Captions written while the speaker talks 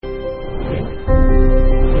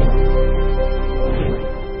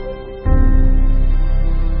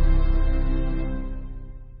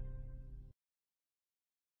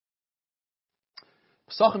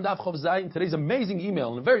Psachim Daf Chav Zayin, today's amazing email,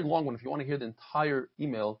 and a very long one. If you want to hear the entire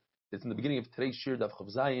email, it's in the beginning of today's shir, Daf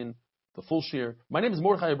Chav Zayin, the full shir. My name is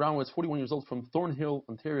Mordechai Abramowitz, 41 years old, from Thornhill,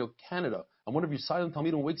 Ontario, Canada. I'm one of your silent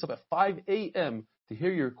Talmidim who wakes up at 5 a.m. to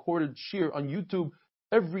hear your recorded shir on YouTube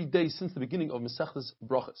every day since the beginning of Masechtas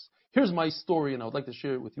Brachas. Here's my story, and I would like to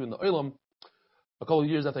share it with you in the Olam. A couple of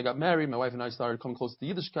years after I got married, my wife and I started coming close to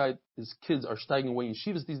Yiddishkeit. His kids are steiging away in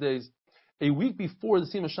Shivas these days. A week before the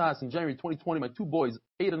Siyum Shas in January 2020, my two boys,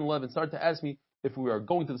 8 and 11, started to ask me if we were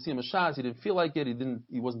going to the Siyum Shas. He didn't feel like it.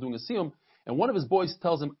 He wasn't doing a Siyum. And one of his boys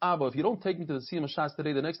tells him, Abba, if you don't take me to the Siyum Shas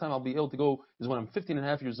today, the next time I'll be able to go is when I'm 15 and a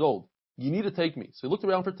half years old. You need to take me. So he looked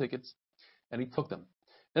around for tickets, and he took them.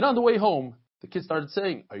 And on the way home, the kid started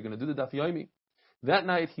saying, are you going to do the Daf Yomi? That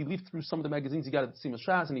night, he leafed through some of the magazines he got at the Siyum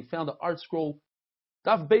Shas, and he found the art scroll,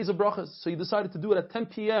 Daf Beis Brachas. So he decided to do it at 10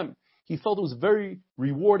 p.m. He felt it was very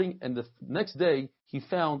rewarding, and the next day, he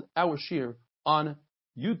found our shir on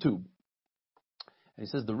YouTube. And he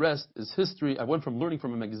says the rest is history. I went from learning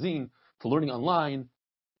from a magazine to learning online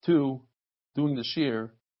to doing the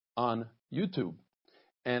shir on YouTube.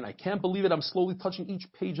 And I can't believe it. I'm slowly touching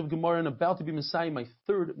each page of Gemara and about to be Messiah, my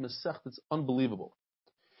third Masech. It's unbelievable.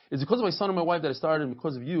 It's because of my son and my wife that I started, and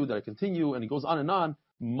because of you that I continue, and he goes on and on.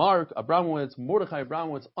 Mark Abramowitz, Mordechai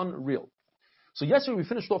Abramowitz, unreal. So yesterday we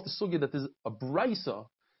finished off the sugya that there's a brisa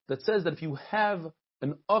that says that if you have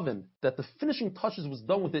an oven that the finishing touches was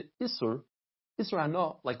done with the Isser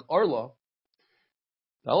Ana, like Arla,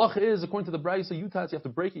 the halacha is, according to the brisa, Yutats, you have to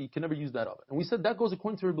break it, you can never use that oven. And we said that goes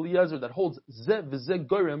according to Rabbi Eliezer that holds Zeh v'Zeh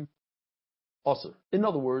Gorim Aser. In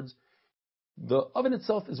other words, the oven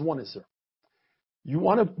itself is one Isser. You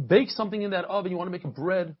want to bake something in that oven, you want to make a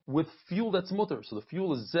bread with fuel that's mutter. So the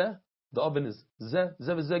fuel is Zeh, the oven is Zeh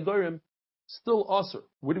v'Zeh Gorim, still Aser.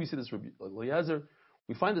 Where do we see this, Rabbi Eliezer?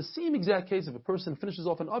 We find the same exact case if a person finishes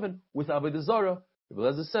off an oven with Avodah Zarah. Rabbi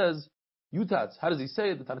Eliezer says, Yutats. How does he say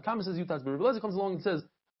it? The Tanna Kama says Yutats, but Rabbi Eliezer comes along and says,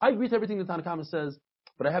 I agree to everything the Tanna Kama says,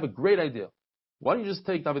 but I have a great idea. Why don't you just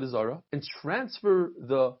take Avodah Zarah and transfer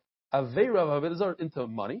the Aveira of Avodah Zarah into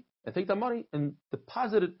money, and take that money and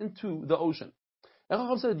deposit it into the ocean? And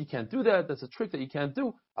Chacham said, you can't do that. That's a trick that you can't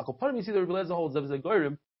do. Akol Panim, you see that Rabbi Eliezer holds Zev Zeh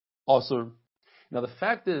Goyim, Asur. Now the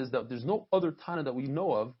fact is that there's no other Tana that we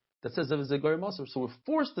know of that says Zev Zeh Goyim Asur. So we're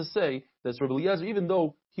forced to say that it's Rabbi Eliezer, even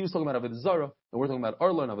though he was talking about Avodah Zarah, and we're talking about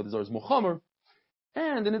Arla, and Avodah Zarah is Mochamer.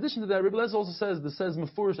 And in addition to that, Rabbi Eliezer also says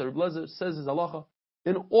Mefurish, that Rabbi Eliezer says his halacha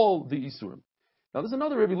in all the Isurim. Now there's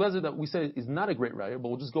another Rabbi Eliezer that we say is not a great raya, but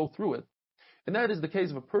we'll just go through it. And that is the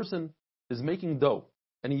case of a person is making dough,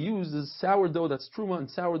 and he uses sourdough that's truma and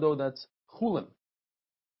sourdough that's chulin.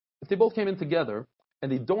 If they both came in together,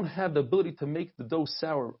 and they don't have the ability to make the dough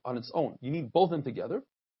sour on its own, you need both of them together.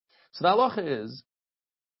 So the halacha is,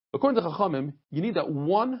 according to Chachamim, you need that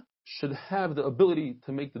one should have the ability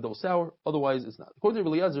to make the dough sour, otherwise it's not. According to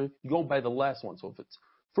Rabbi Eliezer, you go by the last one. So if it's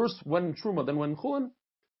first when truma, then when chulin,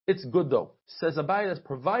 it's good dough. Says Abai, that's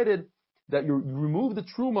provided that you remove the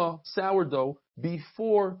truma sourdough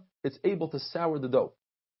before it's able to sour the dough.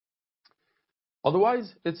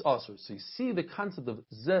 Otherwise, it's asur. So you see the concept of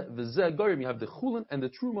Zeh v'Zeh Goyim, you have the chulin and the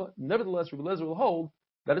truma. Nevertheless, Rabbi Eliezer will hold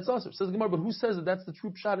that it's asur. Says the Gemara, but who says that that's the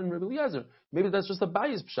true pshat in Rabbi Eliezer? Maybe that's just a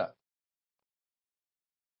bias pshat.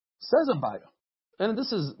 Says Abaya, and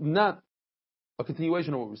this is not a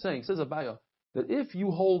continuation of what we're saying. Says Abaya that if you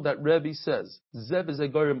hold that Rebbe says Zeh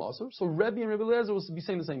v'Zeh Goyim asur, so Rebbe and Rabbi Eliezer will be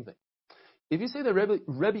saying the same thing. If you say that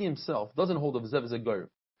Rebbe himself doesn't hold of Zeh v'Zeh Goyim,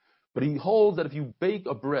 but he holds that if you bake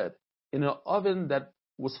a bread in an oven that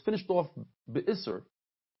was finished off be'isr,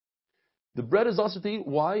 the bread is asur to eat.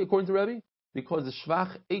 Why, according to Rebbe? Because the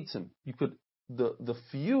shvach eitzim, the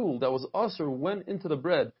fuel that was asur went into the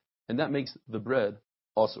bread, and that makes the bread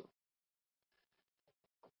asur.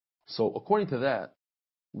 So according to that,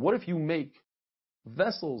 what if you make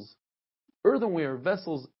vessels, earthenware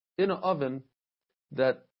vessels in an oven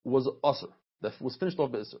that was asur, that was finished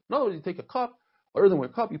off be'isr? In other words, you take a cup, an earthenware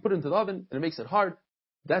cup, you put it into the oven, and it makes it hard.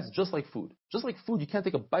 That's just like food. Just like food, you can't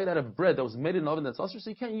take a bite out of bread that was made in an oven that's asur, so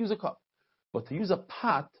you can't use a cup. But to use a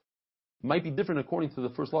pot might be different according to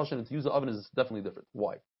the first lashon, and to use an oven is definitely different.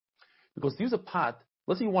 Why? Because to use a pot,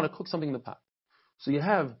 let's say you want to cook something in the pot. So you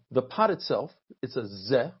have the pot itself, it's a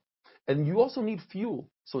zeh, and you also need fuel.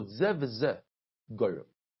 So it's zeh v'zeh goyim.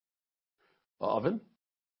 An oven,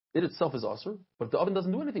 it itself is asur, but if the oven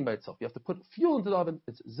doesn't do anything by itself, you have to put fuel into the oven,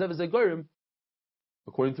 it's zeh v'zeh goyim.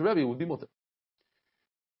 According to Rebbe, it would be mutter.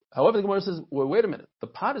 However, the Gemara says, well, wait a minute, the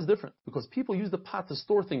pot is different because people use the pot to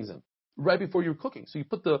store things in right before you're cooking. So you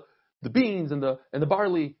put the beans and the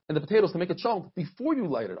barley and the potatoes to make a chunk before you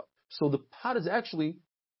light it up. So the pot is actually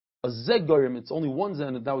a zeg goyim, it's only one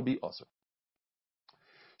zen, and that would be asur.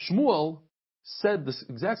 Shmuel said this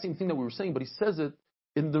exact same thing that we were saying, but he says it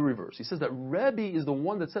in the reverse. He says that Rebbe is the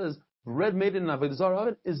one that says bread made in an Avodah Zarah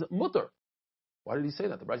oven is mutter. Why did he say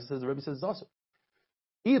that? The Brisa says the Rebbe says it's also.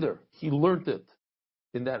 Either he learned it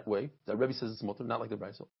in that way, that Rebbe says it's mutter, not like the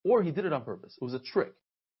Brisa, or he did it on purpose. It was a trick.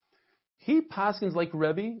 He paskins like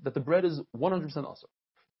Rebbe that the bread is 100% also.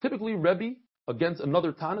 Typically, Rebbe against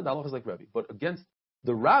another Tana, the halacha is like Rebbe, but against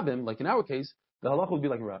the Rabbim, like in our case, the halacha would be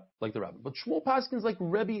like the Rabbim. But Shmuel paskins like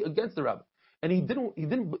Rebbe against the Rabbim, and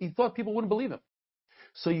he thought people wouldn't believe him.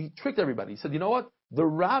 So he tricked everybody. He said, you know what? The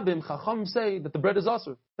Rabbim, Chacham say that the bread is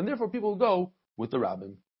asur, and therefore people will go with the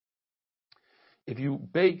Rabbim. If you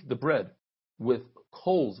bake the bread with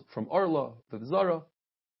coals from Arla, the Zara,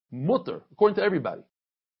 mutter, according to everybody.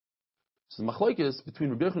 So the machlokes between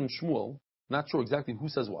Rabbi Yochanan and Shmuel, not sure exactly who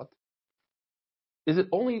says what. Is it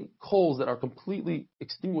only coals that are completely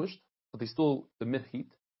extinguished, but they still emit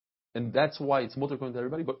heat, and that's why it's mutter according to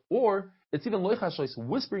everybody? Or it's even loichashos,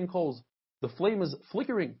 whispering coals, the flame is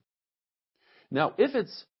flickering. Now, if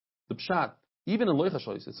it's the pshat, even in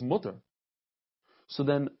loichashos, it's mutter. So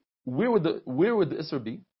then, where would the isser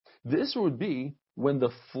be? The isser would be when the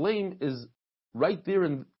flame is right there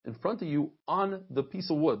in front of you on the piece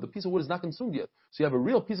of wood. The piece of wood is not consumed yet. So you have a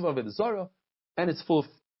real piece of Avodah Zarah, and it's full of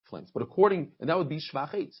flames. And that would be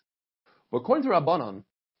shvach eitz. But according to Rabbanan,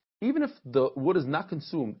 even if the wood is not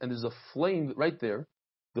consumed and there's a flame right there,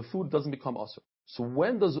 the food doesn't become asur. So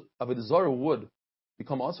when does Avodah Zarah wood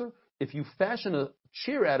become asur? If you fashion a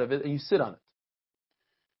chair out of it and you sit on it.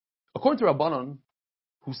 According to Rabbanan,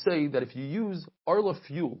 who say that if you use Arla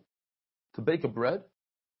fuel to bake a bread,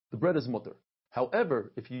 the bread is mutter.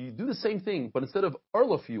 However, if you do the same thing, but instead of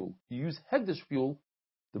Arla fuel, you use Hegdish fuel,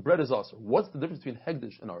 the bread is asur. What's the difference between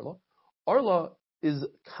Hegdish and Arla? Arla is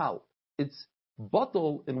kal. It's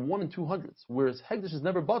batal in 1 200, whereas Hegdish is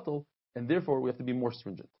never batal, and therefore we have to be more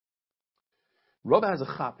stringent. Rava has a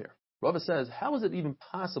chap here. Rava says, how is it even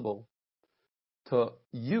possible to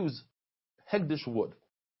use Hegdish wood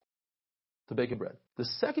to bake a bread? The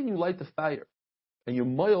second you light the fire and you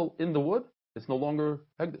moil in the wood, it's no longer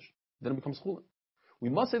Hegdish. Then it becomes chulin. We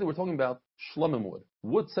must say that we're talking about shlamim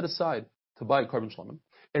wood set aside to buy carbon shlamim.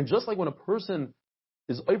 And just like when a person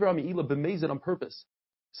is over a me'ilah b'mezid on purpose,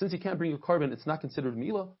 since you can't bring a carbon, it's not considered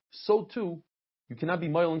me'ilah, so too, you cannot be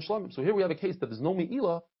moil in shlamim. So here we have a case that there's no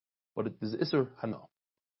me'ilah, but it is isser hana.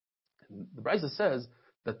 And the Brisa says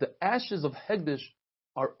that the ashes of Hegdish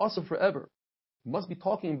are asur forever. We must be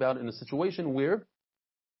talking about in a situation where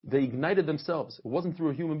they ignited themselves. It wasn't through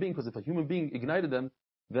a human being, because if a human being ignited them,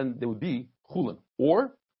 then they would be chulin.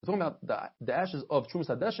 Or we're talking about the ashes of Trumas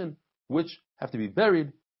Hadeshin, which have to be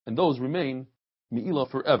buried, and those remain me'ilah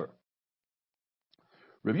forever.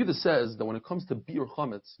 Rabbi Yehuda says that when it comes to biur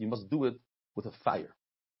chametz, you must do it with a fire.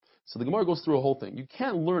 So the Gemara goes through a whole thing. You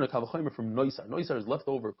can't learn a kal v'chomer from noisar. Noisar is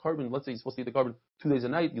leftover carbon. Let's say you're supposed to eat the carbon 2 days a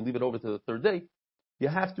night. You leave it over to the third day. You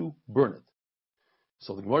have to burn it.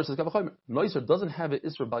 So the Gemara says kal v'chomer. Noisar doesn't have an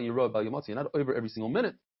isra bal yirah bal yamatzi. You're not over every single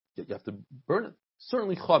minute. Yet you have to burn it.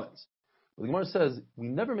 Certainly chametz. But the Gemara says we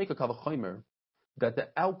never make a kal v'chomer that the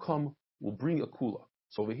outcome will bring a kula.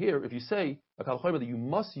 So over here, if you say a kal v'chomer that you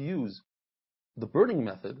must use the burning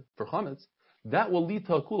method for chametz, that will lead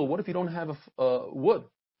to a kula. What if you don't have wood?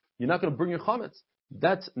 You're not going to burn your chametz.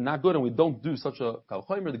 That's not good, and we don't do such a kal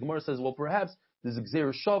v'chomer. The Gemara says, well, perhaps there's a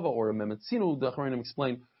gzeir shava or a memetzinu. The Chachamim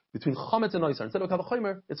explain between chametz and noisar. Instead of kal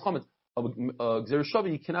v'chomer, it's chametz. A gzeir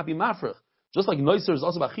shava, you cannot be mafrech. Just like noisar is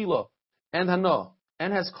also achila and hana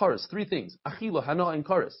and has kares. 3 things: achila, hana, and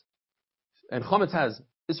kares. And chametz has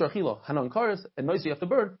isra achila, hana, and kares. And noisar you have to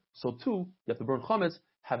burn. So too, you have to burn chametz.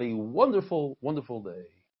 Have a wonderful, wonderful day.